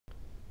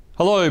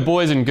Hello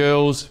boys and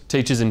girls,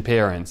 teachers and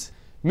parents.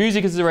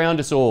 Music is around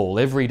us all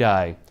every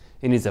day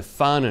and is a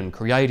fun and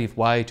creative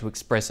way to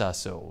express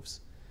ourselves.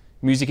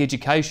 Music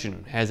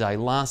education has a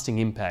lasting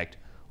impact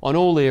on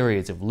all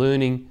areas of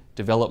learning,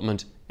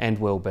 development and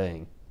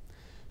well-being.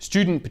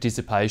 Student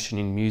participation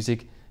in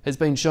music has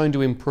been shown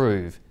to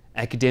improve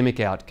academic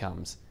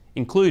outcomes,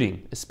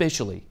 including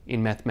especially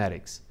in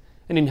mathematics,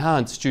 and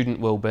enhance student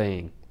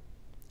well-being.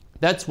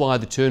 That's why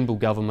the Turnbull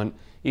government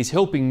is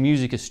helping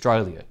Music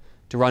Australia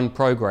to run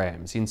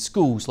programs in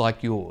schools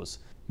like yours.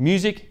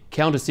 Music,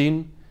 Count Us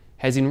In,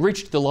 has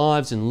enriched the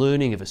lives and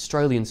learning of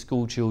Australian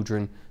school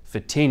children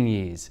for 10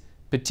 years,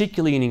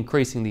 particularly in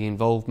increasing the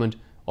involvement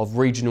of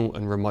regional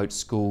and remote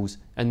schools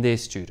and their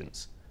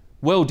students.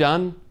 Well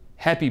done,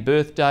 happy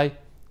birthday,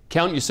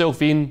 count yourself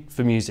in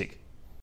for music.